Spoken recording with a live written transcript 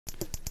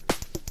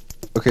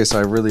Okay, so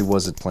I really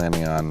wasn't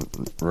planning on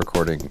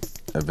recording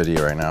a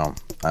video right now.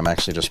 I'm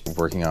actually just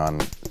working on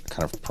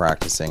kind of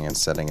practicing and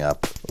setting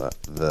up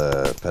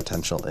the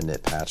potential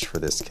init patch for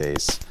this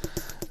case.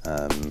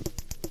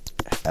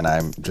 And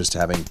I'm just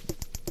having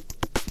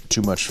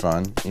too much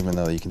fun, even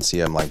though you can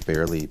see I'm like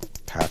barely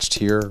patched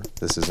here.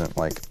 This isn't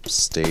like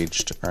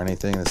staged or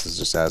anything. This is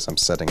just as I'm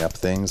setting up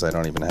things. I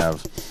don't even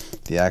have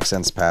the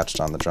accents patched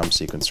on the drum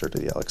sequencer to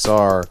the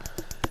LXR.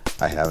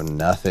 I have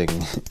nothing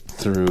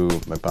through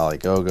my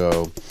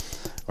Polygogo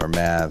or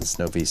Maths,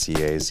 no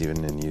VCAs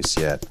even in use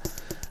yet.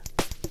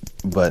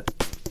 But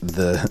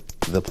the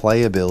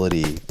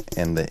playability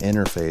and the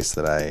interface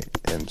that I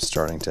am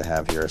starting to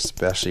have here,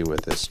 especially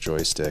with this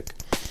joystick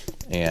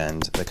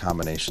and the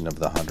combination of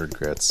the 100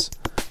 grits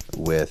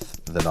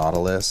with the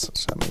Nautilus.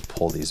 So let me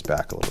pull these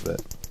back a little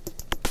bit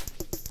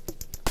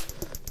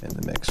in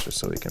the mix just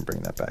so we can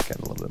bring that back in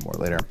a little bit more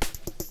later.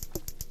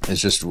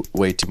 It's just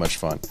way too much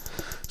fun.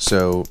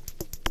 So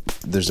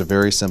there's a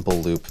very simple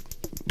loop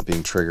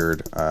being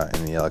triggered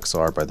in the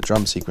LXR by the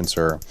drum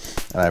sequencer,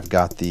 and I've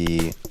got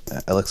the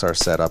LXR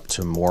set up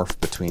to morph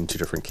between two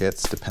different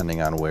kits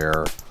depending on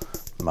where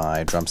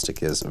my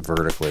drumstick is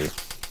vertically.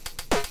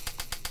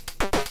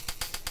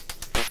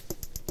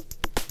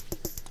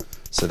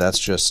 So that's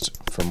just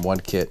from one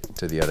kit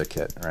to the other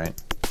kit, right?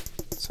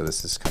 So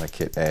this is kind of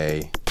kit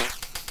A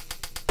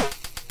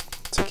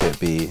to kit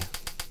B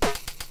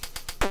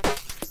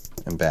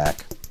and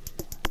back.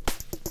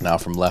 Now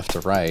from left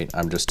to right,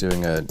 I'm just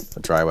doing a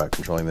dry wet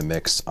controlling the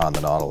mix on the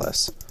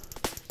Nautilus.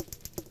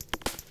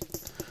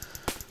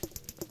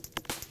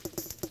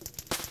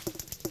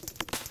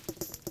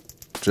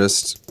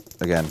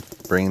 Just, again,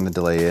 bringing the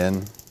delay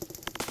in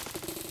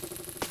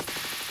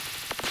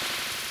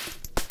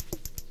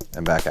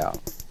and back out.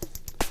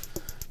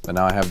 But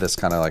now I have this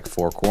kind of like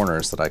four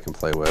corners that I can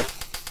play with.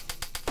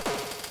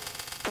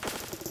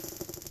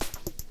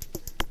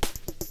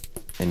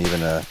 And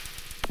even a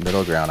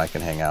middle ground I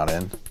can hang out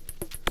in.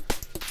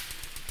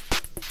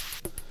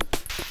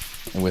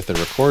 And with the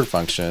record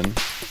function,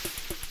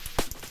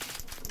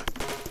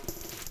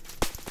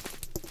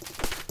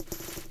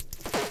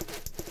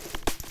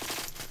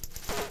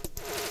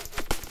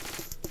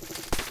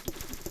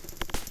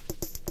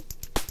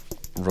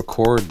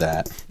 record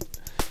that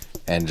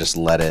and just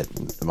let it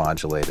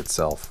modulate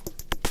itself,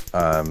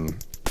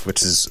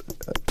 which is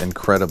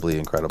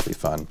incredibly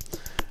fun.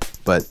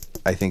 But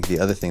I think the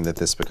other thing that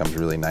this becomes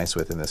really nice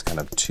with in this kind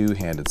of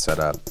two-handed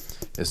setup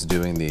is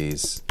doing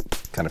these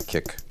kind of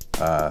kick,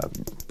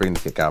 bring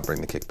the kick out,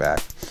 bring the kick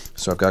back.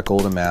 So I've got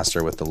Golden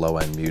Master with the low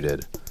end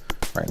muted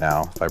right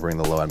now. If I bring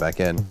the low end back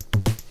in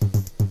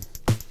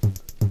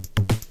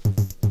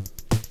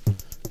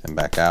and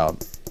back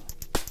out,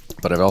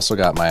 but I've also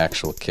got my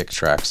actual kick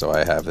track. So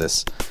I have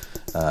this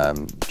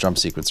drum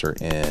sequencer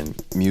in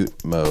mute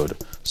mode.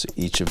 So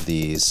each of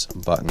these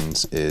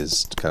buttons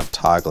is kind of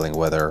toggling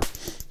whether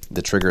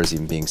the trigger is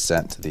even being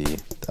sent to the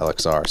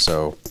LXR.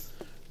 So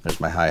there's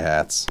my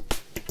hi-hats.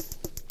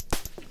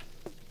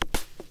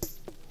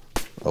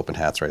 Open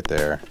hats right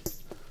there.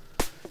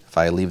 If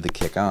I leave the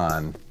kick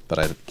on, but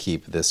I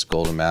keep this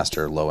Golden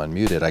Master low and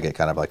muted, I get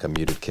kind of like a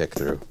muted kick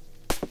through,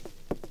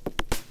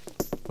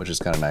 which is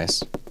kind of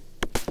nice. And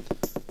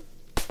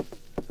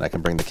I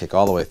can bring the kick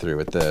all the way through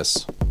with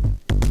this.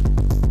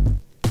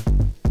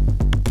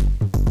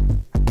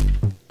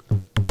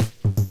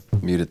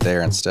 Mute it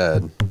there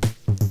instead.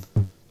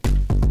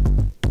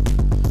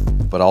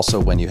 But also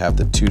when you have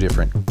the two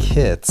different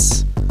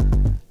kits,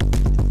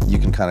 you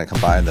can kind of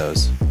combine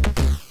those.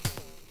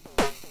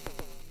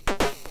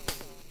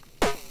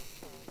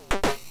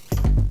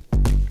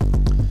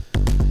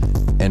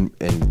 And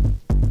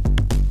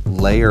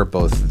layer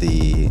both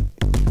the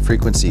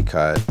frequency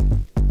cut,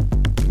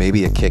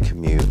 maybe a kick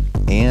mute,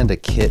 and a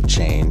kit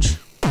change.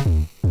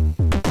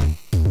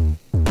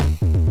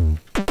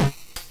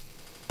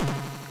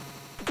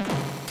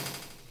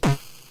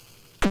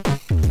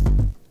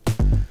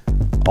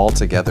 All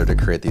together to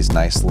create these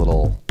nice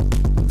little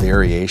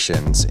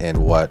variations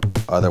in what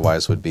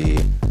otherwise would be,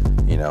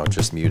 you know,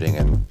 just muting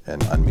and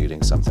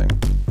unmuting something.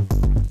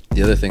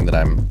 The other thing that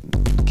I'm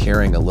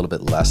caring a little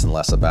bit less and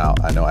less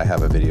about, I know I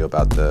have a video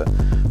about the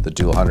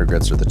dual 100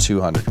 grits or the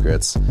 200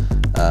 grits.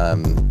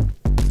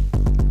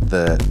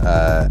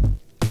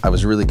 I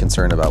was really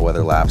concerned about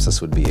whether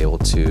Lapsus would be able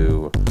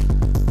to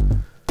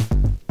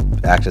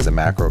act as a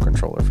macro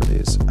controller for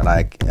these, and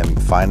I am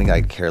finding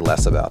I care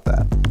less about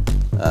that.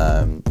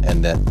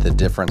 And that the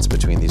difference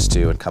between these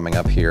two and coming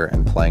up here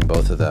and playing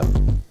both of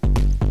them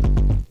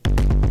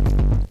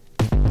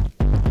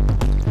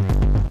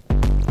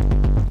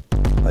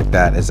like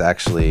that is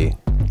actually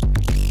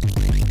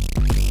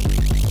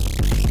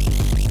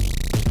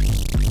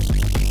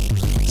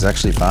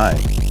fine.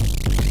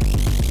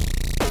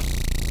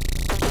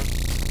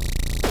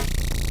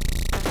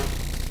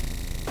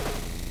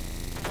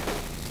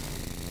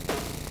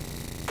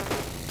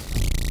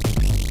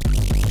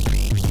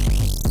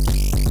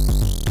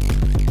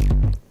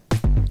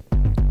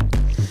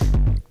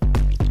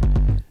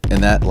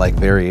 And that like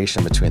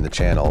variation between the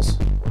channels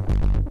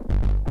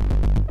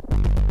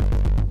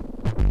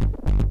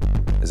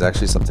is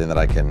actually something that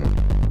I can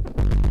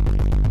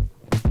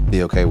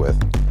be okay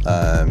with,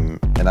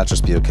 and not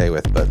just be okay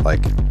with, but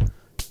like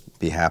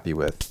be happy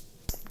with,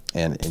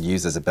 and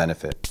use as a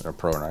benefit, or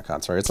pro or not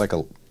con. Sorry, it's like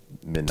a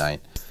midnight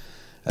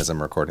as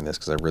I'm recording this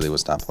because I really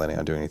was not planning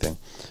on doing anything.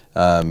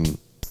 And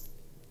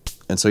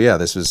so yeah,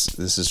 this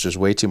is just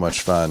way too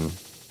much fun,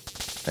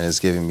 and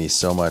is giving me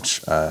so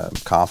much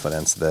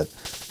confidence that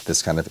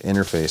this kind of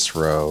interface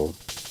row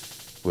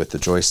with the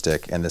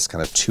joystick and this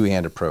kind of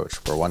two-hand approach,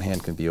 where one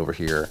hand can be over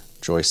here,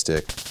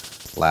 joystick,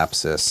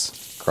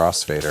 lapsus,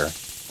 crossfader,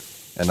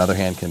 another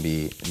hand can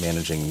be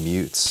managing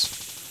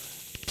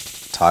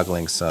mutes,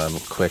 toggling some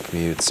quick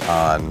mutes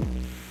on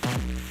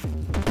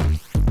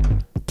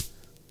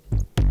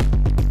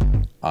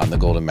the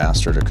Golden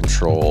Master to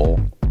control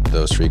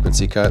those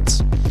frequency cuts,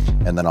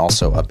 and then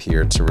also up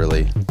here to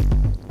really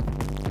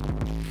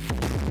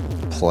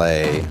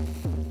play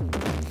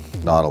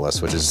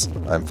Nautilus, which is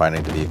I'm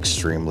finding to be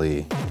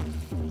extremely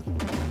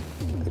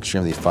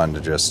fun to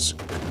just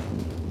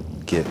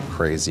get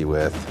crazy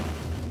with.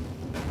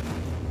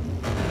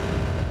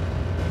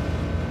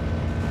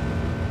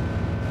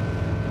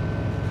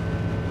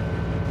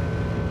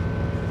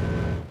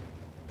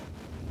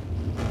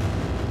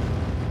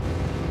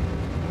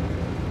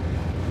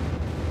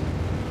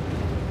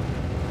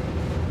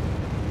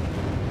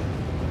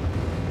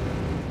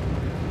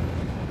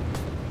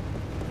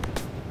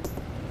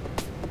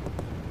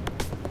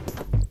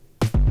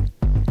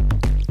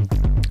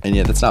 And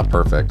yeah, that's not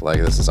perfect.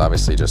 Like, this is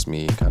obviously just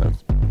me kind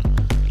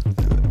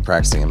of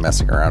practicing and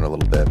messing around a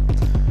little bit.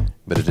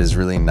 But it is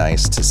really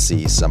nice to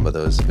see some of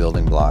those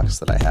building blocks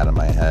that I had in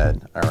my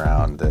head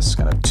around this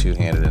kind of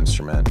two-handed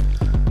instrument,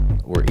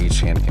 where each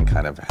hand can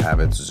kind of have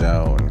its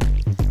zone.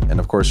 And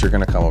of course, you're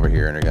going to come over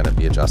here and you're going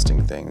to be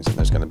adjusting things, and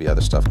there's going to be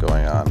other stuff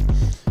going on.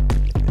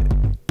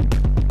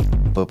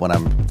 But when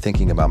I'm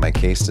thinking about my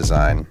case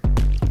design,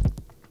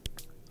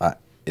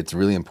 it's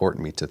really important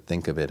to me to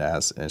think of it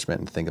as an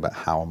instrument and think about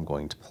how I'm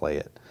going to play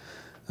it.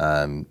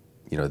 You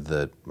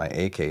know, my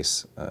A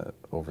case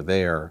over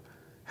there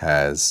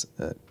has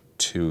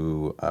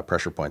two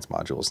pressure points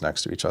modules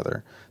next to each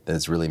other. That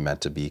is really meant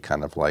to be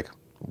kind of like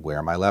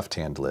where my left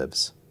hand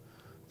lives,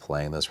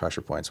 playing those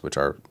pressure points, which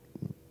are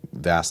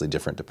vastly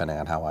different depending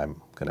on how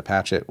I'm going to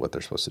patch it, what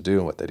they're supposed to do,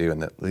 and what they do,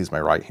 and that leaves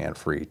my right hand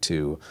free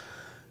to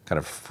kind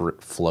of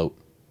float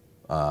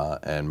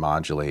and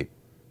modulate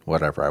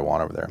whatever I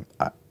want over there.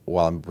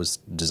 While I was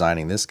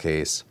designing this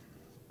case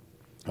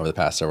over the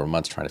past several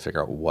months, trying to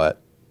figure out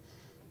what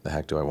the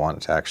heck do I want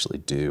it to actually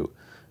do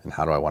and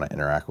how do I want to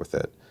interact with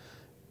it,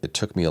 it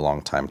took me a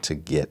long time to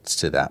get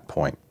to that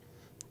point.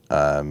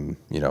 You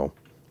know,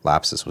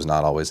 lapsus was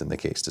not always in the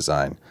case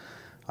design.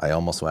 I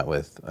almost went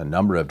with a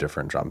number of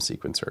different drum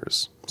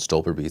sequencers.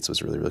 Stolper Beats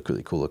was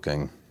really cool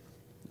looking.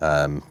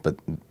 But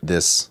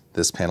this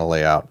panel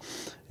layout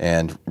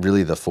and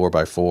really the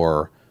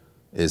 4x4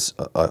 is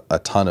a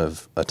ton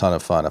of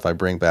fun. If I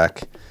bring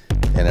back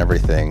and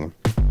everything,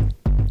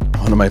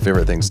 one of my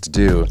favorite things to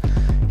do,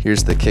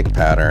 here's the kick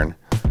pattern,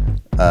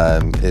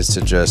 is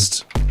to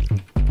just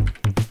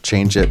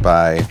change it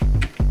by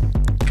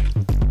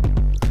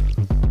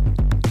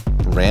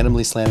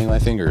randomly slamming my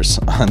fingers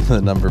on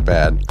the number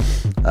pad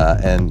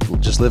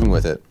and just living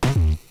with it.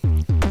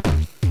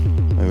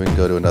 Maybe we can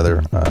go to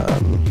another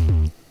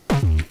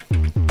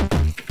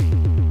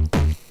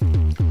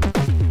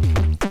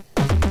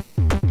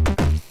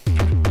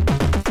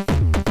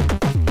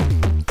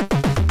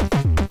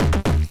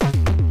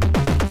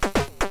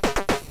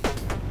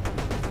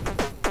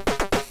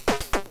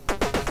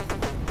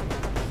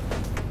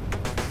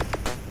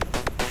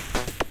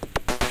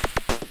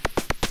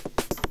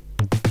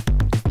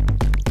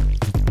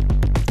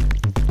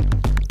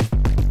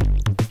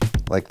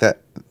like that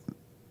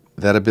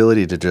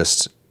ability to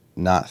just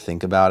not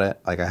think about it.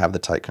 Like, I have the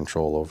tight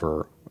control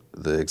over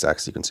the exact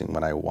sequencing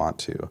when I want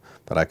to,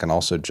 but I can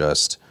also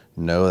just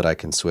know that I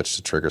can switch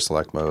to trigger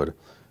select mode,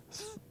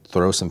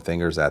 throw some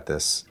fingers at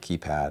this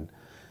keypad,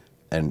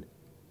 and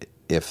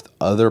if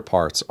other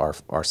parts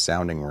are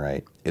sounding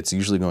right, it's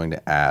usually going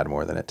to add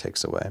more than it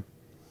takes away.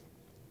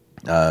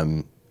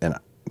 And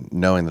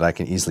knowing that I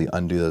can easily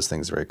undo those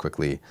things very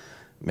quickly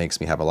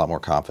makes me have a lot more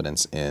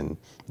confidence in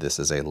this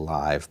as a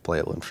live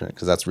playable instrument,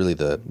 because that's really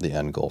the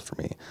end goal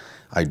for me.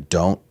 I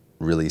don't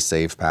really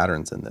save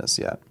patterns in this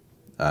yet.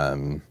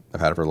 I've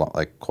had it for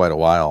quite a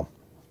while.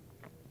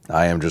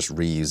 I am just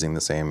reusing the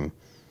same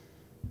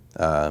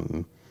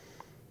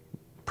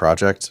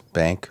project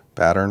bank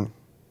pattern.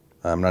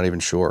 I'm not even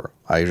sure.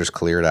 I just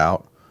clear it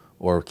out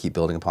or keep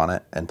building upon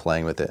it and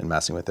playing with it and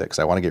messing with it, because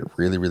I want to get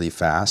really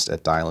fast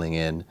at dialing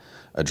in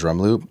a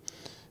drum loop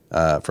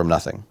from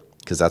nothing,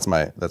 because that's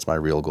my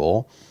real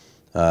goal.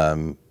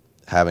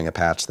 Having a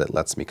patch that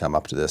lets me come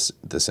up to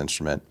this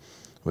instrument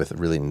with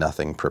really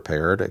nothing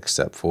prepared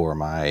except for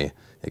my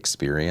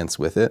experience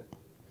with it,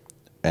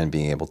 and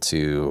being able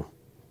to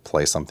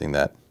play something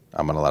that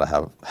I'm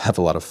gonna have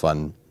a lot of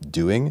fun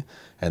doing,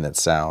 and that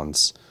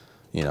sounds,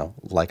 you know,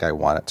 like I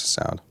want it to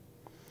sound.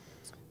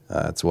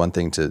 It's one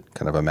thing to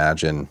kind of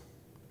imagine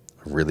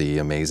a really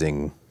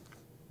amazing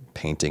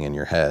painting in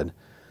your head.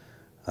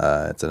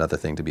 It's another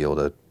thing to be able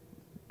to,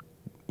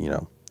 you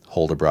know,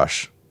 hold a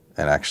brush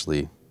and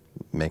actually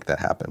make that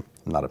happen.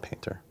 I'm not a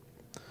painter.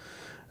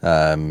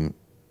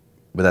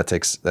 But that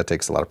takes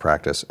a lot of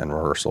practice and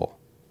rehearsal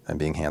and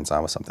being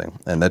hands-on with something.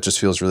 And that just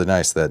feels really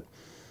nice that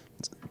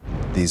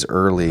these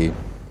early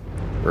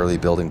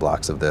building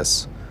blocks of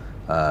this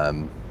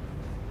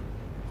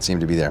seem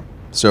to be there.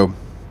 So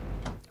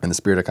in the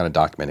spirit of kind of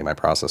documenting my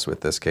process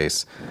with this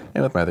case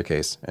and with my other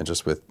case and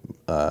just with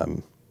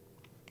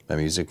my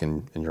music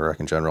and Eurorack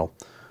in general,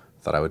 I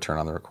thought I would turn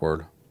on the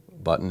record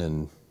button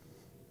and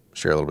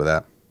share a little bit of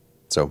that.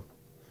 So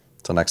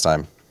until next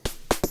time.